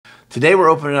Today we're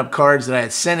opening up cards that I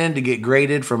had sent in to get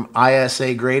graded from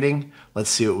ISA Grading. Let's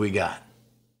see what we got.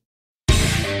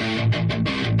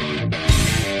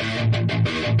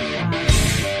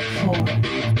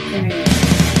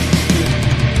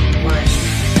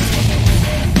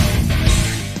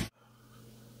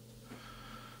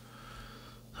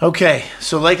 Okay,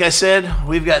 so like I said,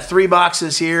 we've got 3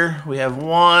 boxes here. We have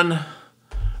 1,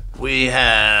 we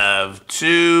have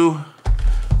 2,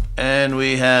 and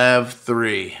we have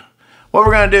 3. What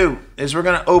we're gonna do is we're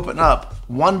gonna open up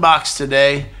 1 box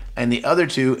today and the other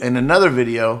 2 in another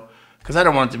video because I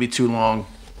don't want it to be too long.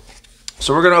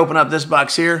 So we're gonna open up this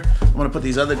box here. I'm gonna put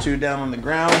these other 2 down on the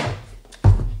ground.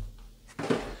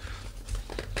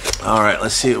 All right,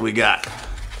 let's see what we got.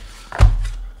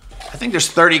 I think there's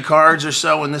 30 cards or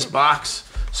so in this box.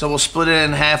 So we'll split it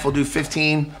in half. We'll do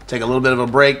 15, take a little bit of a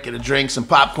break, get a drink, some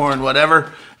popcorn,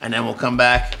 whatever, and then we'll come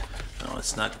back. No,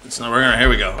 here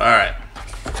we go. All right.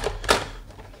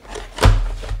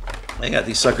 They got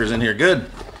these suckers in here good.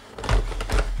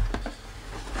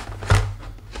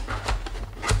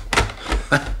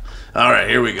 All right,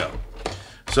 here we go.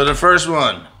 So the first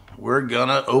one, we're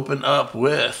gonna open up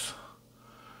with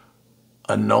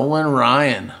a Nolan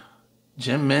Ryan.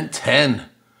 Gem Mint 10.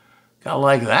 Gotta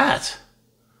like that.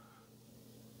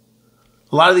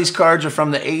 A lot of these cards are from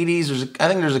the 80s. I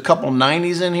think there's a couple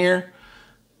 90s in here.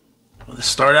 Let's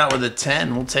start out with a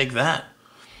 10. We'll take that.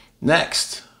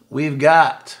 Next, we've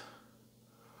got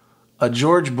a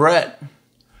George Brett,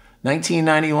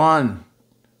 1991.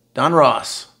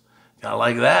 Donruss. Gotta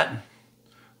like that.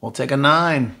 We'll take a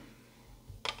 9.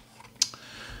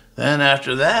 Then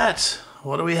after that,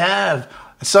 what do we have?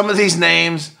 Some of these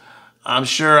names, I'm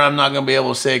sure I'm not going to be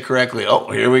able to say it correctly.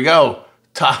 Oh, here we go.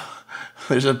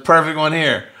 There's a perfect one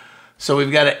here. So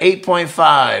we've got an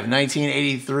 8.5,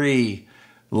 1983.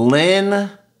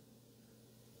 Lynn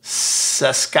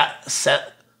Cicada.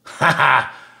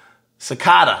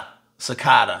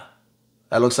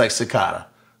 That looks like cicada.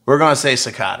 We're going to say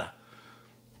cicada.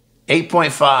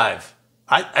 8.5.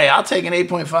 I'll take an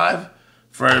 8.5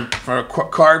 for a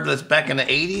card that's back in the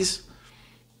 80s.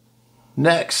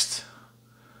 Next,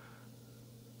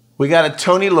 we got a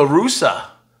Tony La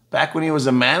Russa, back when he was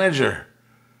a manager.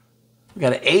 We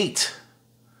got an 8.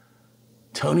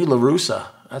 Tony La Russa.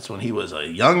 That's when he was a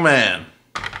young man.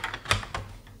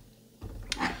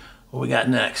 What we got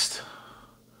next?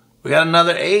 We got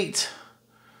another 8.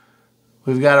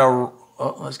 We've got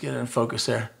let's get it in focus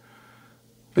there.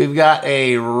 We've got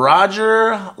a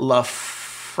Roger LaFrancos.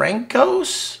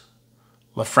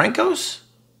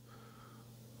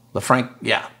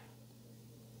 Yeah.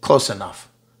 Close enough.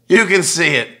 You can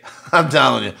see it. I'm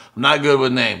telling you. I'm not good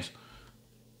with names.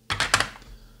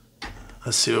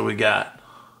 Let's see what we got.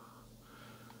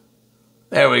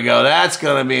 There we go. That's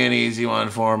going to be an easy one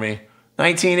for me.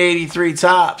 1983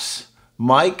 Topps.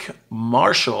 Mike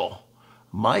Marshall.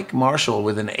 Mike Marshall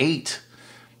with an 8.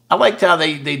 I liked how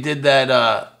they did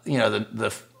that, you know,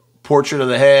 the portrait of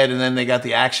the head, and then they got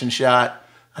the action shot.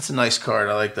 That's a nice card.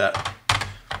 I like that.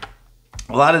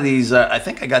 A lot of these, I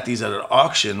think I got these at an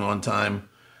auction one time,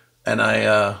 and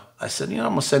I said, you know,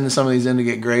 I'm going to send some of these in to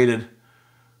get graded.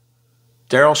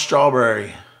 Darryl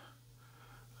Strawberry.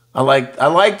 I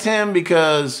liked him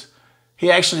because he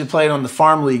actually played on the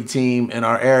Farm League team in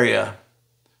our area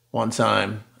one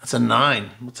time. That's a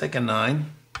 9. We'll take a 9.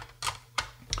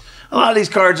 A lot of these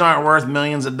cards aren't worth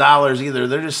millions of dollars either.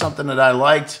 They're just something that I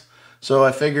liked. So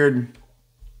I figured,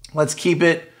 let's keep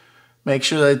it, make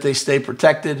sure that they stay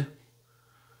protected.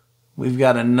 We've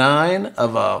got a 9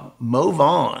 of a Mo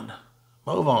Vaughn.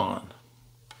 Mo Vaughn.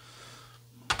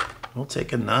 We'll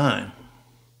take a 9.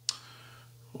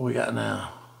 What we got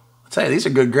now? I'll tell you, these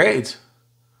are good grades.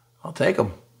 I'll take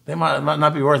them. They might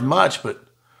not be worth much, but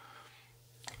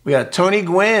we got Tony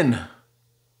Gwynn.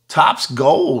 Topps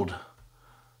Gold.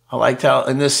 I liked how,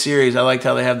 in this series, I liked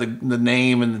how they have the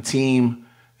name and the team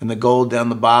and the gold down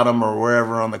the bottom or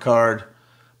wherever on the card.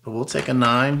 But we'll take a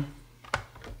 9.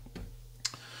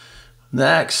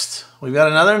 Next, we've got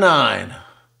another 9.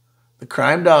 The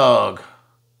Crime Dog.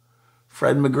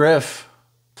 Fred McGriff.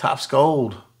 Topps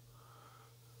Gold.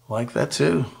 I like that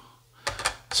too.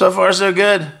 So far, so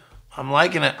good. I'm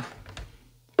liking it.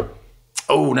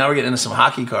 Oh, now we're getting into some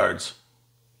hockey cards.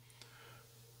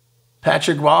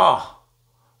 Patrick Waugh.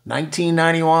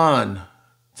 1991.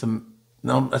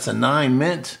 No, that's a 9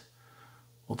 mint.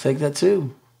 We'll take that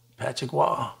too. Patrick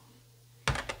Waugh.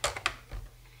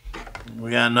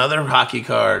 We got another hockey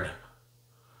card.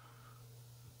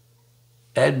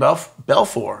 Ed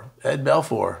Belfour. Ed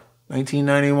Belfour.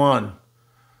 1991.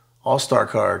 All-Star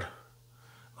card.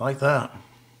 I like that.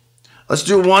 Let's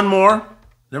do one more.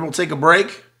 Then we'll take a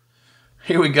break.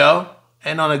 Here we go.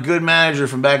 And on a good manager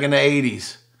from back in the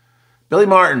 80s. Billy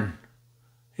Martin.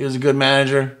 He was a good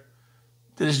manager.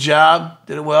 Did his job.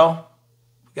 Did it well.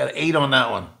 We got an 8 on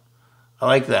that one. I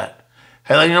like that.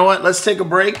 Hey, you know what? Let's take a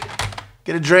break.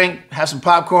 Get a drink. Have some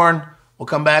popcorn. We'll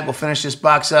come back. We'll finish this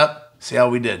box up. See how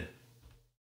we did.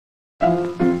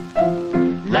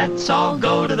 Let's all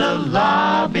go to the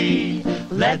lobby.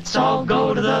 Let's all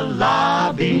go to the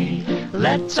lobby.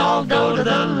 Let's all go to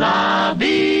the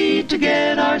lobby to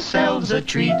get ourselves a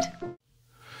treat.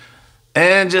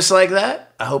 And just like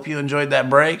that, I hope you enjoyed that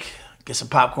break. Get some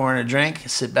popcorn and a drink.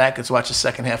 Sit back. Let's watch the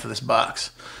second half of this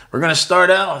box. We're going to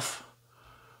start off.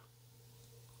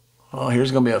 Oh,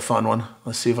 here's going to be a fun one.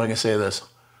 Let's see if I can say this.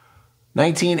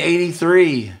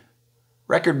 1983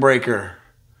 record breaker.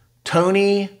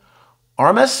 Tony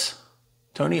Armas.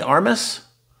 Tony Armas.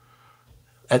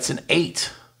 That's an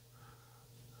 8.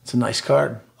 It's a nice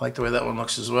card. I like the way that one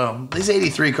looks as well. These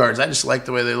 83 cards, I just like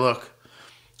the way they look.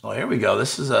 Oh, here we go.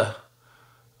 This is a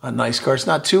nice card. It's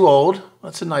not too old.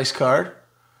 That's a nice card.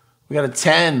 We got a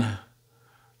 10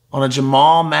 on a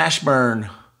Jamal Mashburn.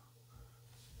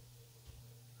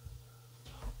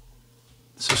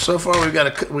 So far we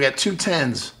got 2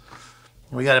 10s.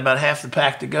 We got about half the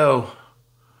pack to go.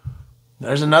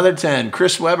 There's another 10.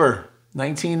 Chris Webber,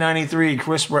 1993.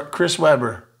 Chris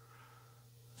Webber.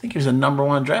 I think he was a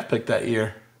 #1 draft pick that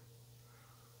year.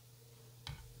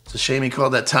 It's a shame he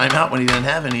called that timeout when he didn't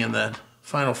have any in the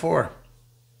Final Four.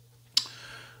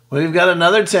 We've got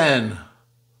another 10.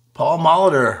 Paul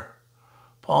Molitor.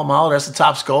 Paul Molitor, that's the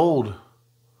Topps Gold.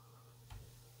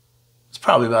 It's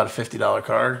probably about a $50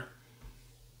 card.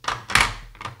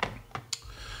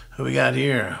 Who we got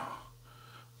here?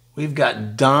 We've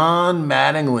got Don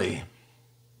Mattingly.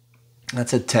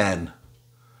 That's a 10.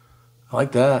 I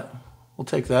like that. We'll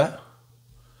take that.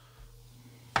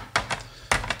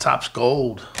 Topps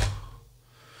Gold.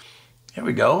 Here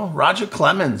we go. Roger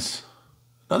Clemens.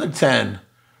 Another 10.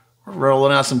 We're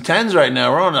rolling out some 10s right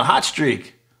now. We're on a hot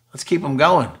streak. Let's keep them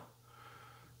going.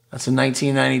 That's a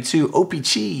 1992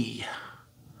 OPC.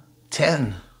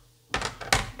 10.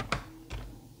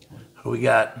 Who we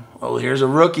got? Oh, here's a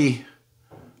rookie.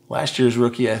 Last year's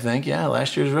rookie, I think. Yeah,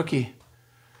 last year's rookie.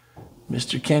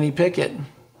 Mr. Kenny Pickett.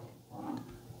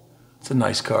 It's a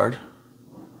nice card.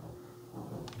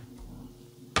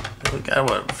 We got,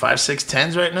 what, 5, 6,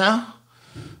 10s right now?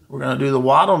 We're going to do the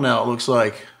Waddle now, it looks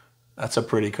like. That's a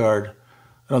pretty card.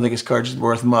 I don't think his card's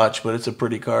worth much, but it's a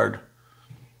pretty card.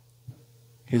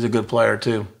 He's a good player,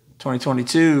 too.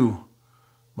 2022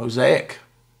 Mosaic.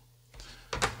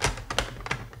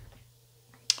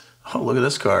 Oh, look at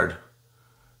this card.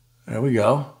 There we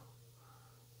go.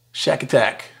 Shack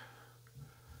Attack.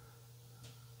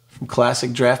 From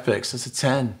Classic Draft Picks. It's a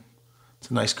 10. It's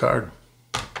a nice card.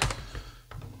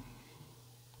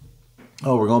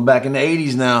 Oh, we're going back in the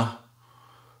 80s now.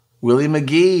 Willie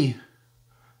McGee.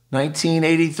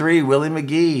 1983 Willie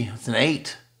McGee. It's an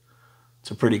 8.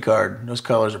 It's a pretty card. Those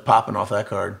colors are popping off that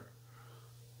card.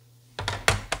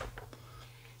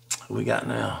 What we got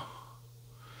now?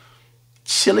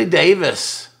 Chili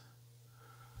Davis.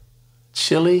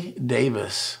 Chili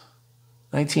Davis.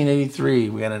 1983.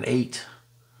 We got an 8.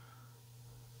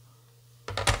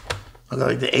 Look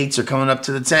like the 8s are coming up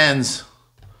to the 10s.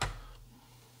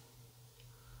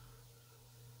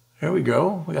 Here we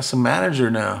go. We got some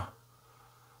manager now.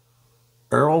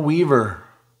 Earl Weaver.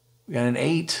 We got an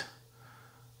 8.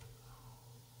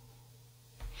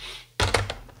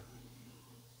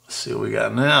 Let's see what we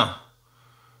got now.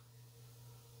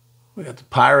 We got the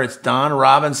Pirates, Don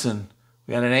Robinson.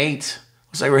 We got an 8.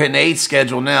 Looks like we're hitting the 8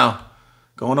 schedule now.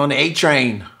 Going on the 8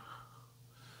 train.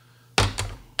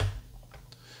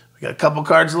 We got a couple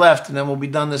cards left, and then we'll be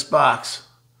done this box.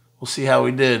 We'll see how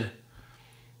we did.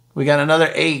 We got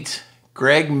another 8.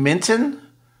 Greg Minton.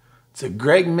 It's a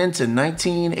Greg Minton,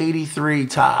 1983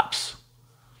 Topps.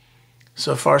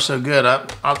 So far, so good.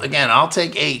 I'll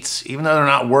take 8s, even though they're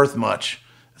not worth much.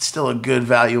 It's still a good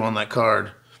value on that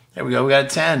card. There we go. We got a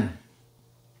 10.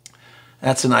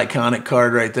 That's an iconic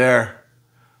card right there.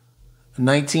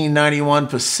 1991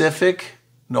 Pacific,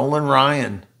 Nolan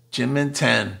Ryan, Jim Mint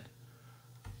 10.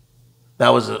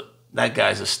 That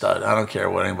guy's a stud. I don't care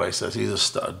what anybody says. He's a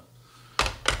stud.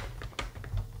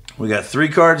 We got 3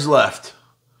 cards left.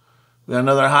 We got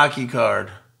another hockey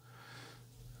card.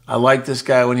 I like this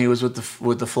guy when he was with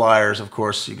the Flyers. Of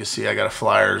course, you can see I got a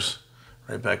Flyers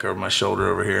right back over my shoulder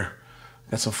over here.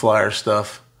 Got some Flyers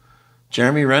stuff.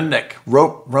 Jeremy Roenick.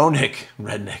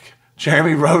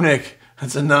 Jeremy Roenick.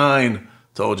 That's a 9.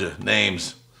 Told you.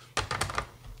 Names.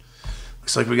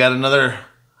 Looks like we got another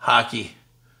hockey.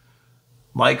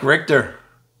 Mike Richter.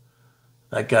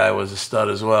 That guy was a stud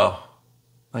as well.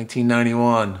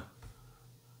 1991.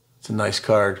 It's a nice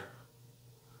card.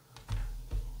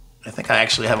 I think I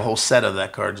actually have a whole set of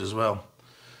that cards as well.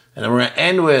 And then we're going to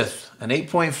end with an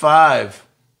 8.5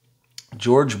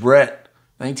 George Brett,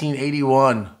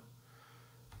 1981.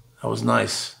 That was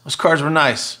nice. Those cards were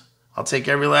nice. I'll take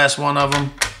every last one of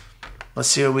them. Let's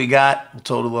see what we got. We'll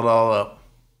total it all up.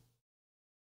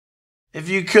 If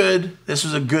you could, this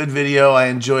was a good video. I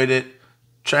enjoyed it.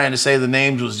 Trying to say the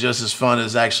names was just as fun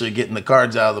as actually getting the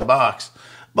cards out of the box.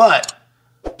 But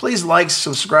please like,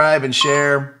 subscribe, and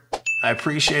share. I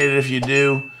appreciate it if you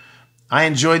do. I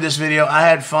enjoyed this video. I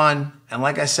had fun. And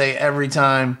like I say every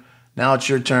time, now it's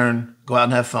your turn. Go out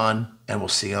and have fun, and we'll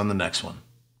see you on the next one.